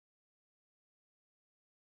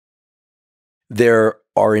there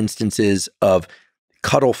are instances of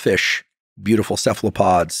cuttlefish, beautiful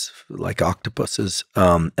cephalopods like octopuses,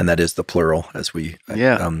 and that is the plural, as we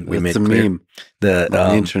made a meme on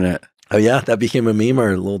the internet. Oh yeah, that became a meme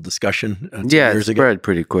or a little discussion. It spread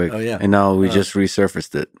pretty quick. Oh yeah, and now we just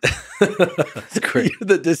resurfaced it. It's great.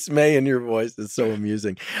 The dismay in your voice is so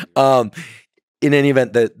amusing. In any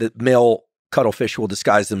event, the male cuttlefish will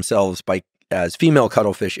disguise themselves as female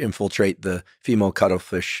cuttlefish, infiltrate the female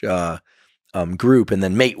cuttlefish group, and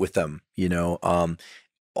then mate with them.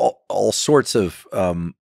 All sorts of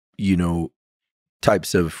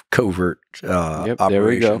types of covert operations. There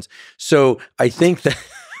we go. So I think that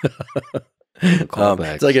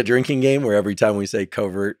it's like a drinking game where every time we say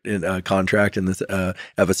covert in contract in this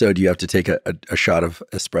episode, you have to take a shot of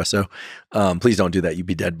espresso. Please don't do that. You'd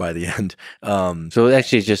be dead by the end. So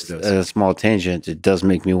actually, just a small tangent, it does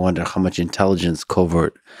make me wonder how much intelligence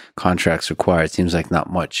covert contracts require. It seems like not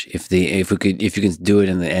much. If you can do it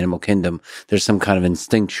in the animal kingdom, there's some kind of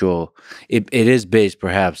instinctual. It is based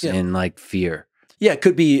perhaps in like fear. Yeah, it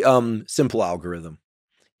could be simple algorithm.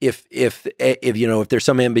 If there's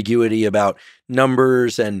some ambiguity about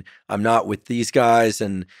numbers and I'm not with these guys,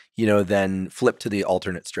 and then flip to the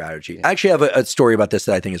alternate strategy. I actually have a story about this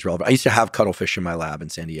that I think is relevant. I used to have cuttlefish in my lab in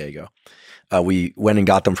San Diego. We went and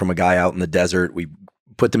got them from a guy out in the desert. We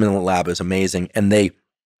put them in the lab. It was amazing. And they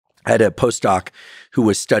had a postdoc who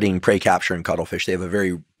was studying prey capture in cuttlefish. They have a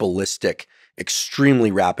very ballistic, extremely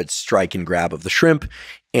rapid strike and grab of the shrimp.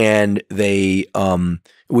 And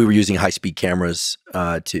we were using high-speed cameras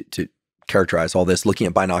to characterize all this, looking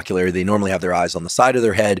at binocularity. They normally have their eyes on the side of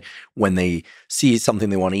their head. When they see something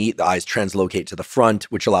they want to eat, the eyes translocate to the front,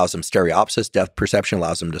 which allows them stereopsis, depth perception,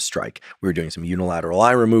 allows them to strike. We were doing some unilateral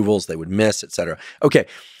eye removals. They would miss, etc. Okay,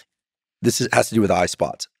 this has to do with eye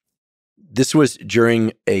spots. This was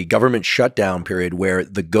during a government shutdown period where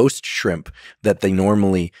the ghost shrimp that they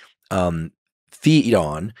normally feed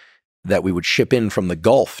on, that we would ship in from the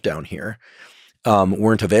Gulf down here,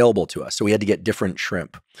 weren't available to us. So we had to get different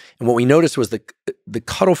shrimp. And what we noticed was the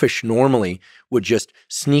cuttlefish normally would just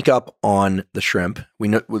sneak up on the shrimp. We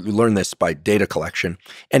learned this by data collection.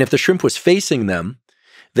 And if the shrimp was facing them,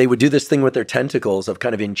 they would do this thing with their tentacles of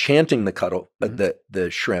kind of enchanting the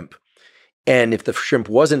shrimp. And if the shrimp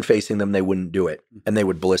wasn't facing them, they wouldn't do it. And they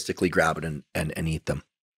would ballistically grab it and eat them.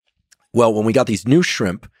 Well, when we got these new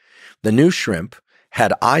shrimp, the new shrimp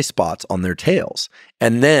had eye spots on their tails.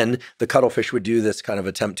 And then the cuttlefish would do this kind of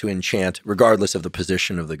attempt to enchant regardless of the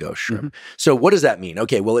position of the ghost shrimp. Mm-hmm. So what does that mean?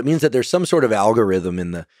 Okay, well, it means that there's some sort of algorithm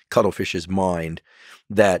in the cuttlefish's mind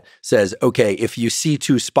that says, okay, if you see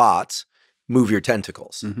two spots, move your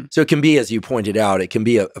tentacles. Mm-hmm. So it can be, as you pointed out, it can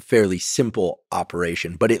be a fairly simple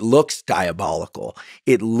operation, but it looks diabolical.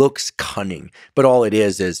 It looks cunning, but all it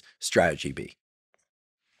is strategy B.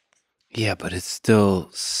 Yeah, but it's still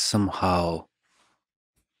somehow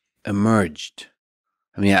emerged.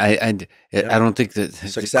 I mean, I don't think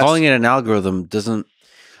that calling it an algorithm doesn't.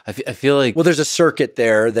 I feel like, well, there's a circuit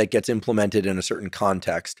there that gets implemented in a certain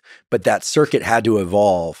context, but that circuit had to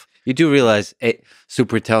evolve. You do realize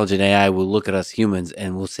super intelligent AI will look at us humans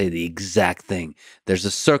and will say the exact thing. There's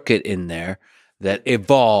a circuit in there that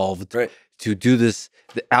evolved to do this,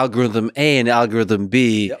 the algorithm A and algorithm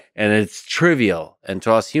B, and it's trivial. And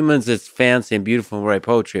to us humans, it's fancy and beautiful and write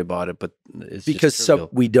poetry about it, but it's because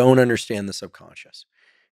we don't understand the subconscious.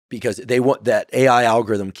 Because they want that AI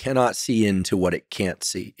algorithm cannot see into what it can't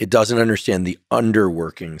see. It doesn't understand the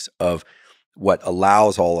underworkings of what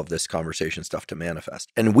allows all of this conversation stuff to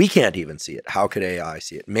manifest. And we can't even see it. How could AI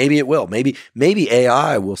see it? Maybe it will. Maybe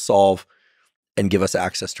AI will solve and give us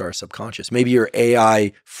access to our subconscious. Maybe your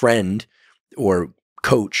AI friend or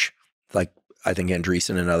coach, like I think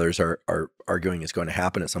Andreessen and others are arguing is going to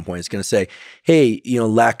happen at some point. It's going to say, hey,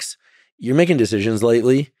 Lex, you're making decisions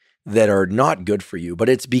lately that are not good for you, but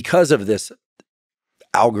it's because of this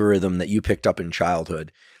algorithm that you picked up in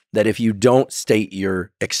childhood, that if you don't state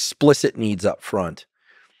your explicit needs up front,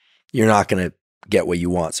 you're not going to get what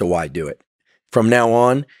you want. So why do it? From now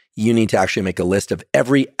on, you need to actually make a list of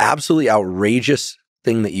every absolutely outrageous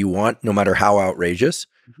thing that you want, no matter how outrageous,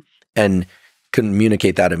 and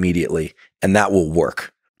communicate that immediately. And that will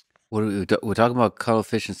work. We're talking about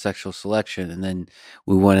cuttlefish and sexual selection. And then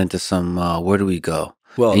we went into some, where do we go?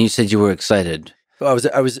 Well, and you said you were excited. Well,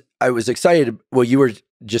 I was excited. Well, you were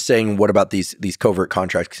just saying, what about these covert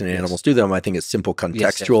contracts? Can animals do them? I think it's simple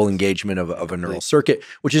contextual engagement of a neural circuit,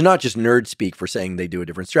 which is not just nerd speak for saying they do a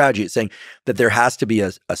different strategy. It's saying that there has to be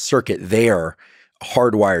a circuit there, a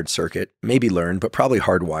hardwired circuit, maybe learned, but probably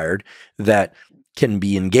hardwired, that can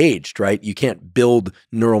be engaged, right? You can't build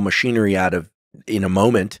neural machinery in a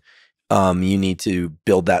moment. You need to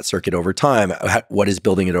build that circuit over time. What is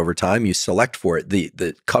building it over time? You select for it.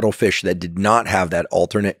 The cuttlefish that did not have that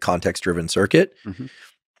alternate context-driven circuit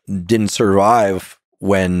didn't survive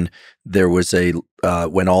when there was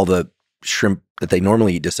when all the shrimp that they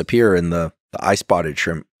normally eat disappear and the eye-spotted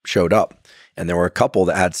shrimp showed up. And there were a couple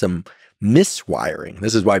that had some miswiring.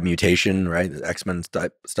 This is why mutation, right? The X-Men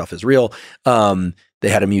type stuff is real. They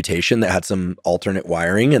had a mutation that had some alternate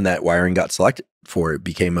wiring, and that wiring got selected for. It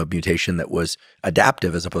became a mutation that was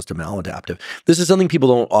adaptive as opposed to maladaptive. This is something people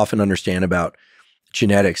don't often understand about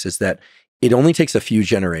genetics, is that it only takes a few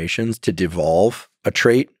generations to devolve a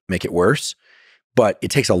trait, make it worse, but it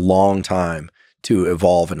takes a long time to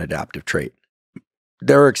evolve an adaptive trait.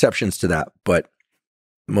 There are exceptions to that, but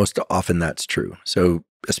most often that's true. So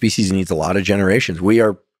a species needs a lot of generations. We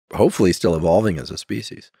are hopefully still evolving as a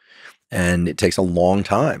species, and it takes a long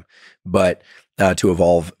time, but to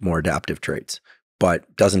evolve more adaptive traits.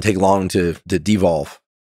 But doesn't take long to devolve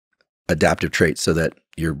adaptive traits so that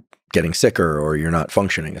you're getting sicker or you're not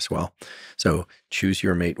functioning as well. So choose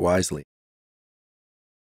your mate wisely.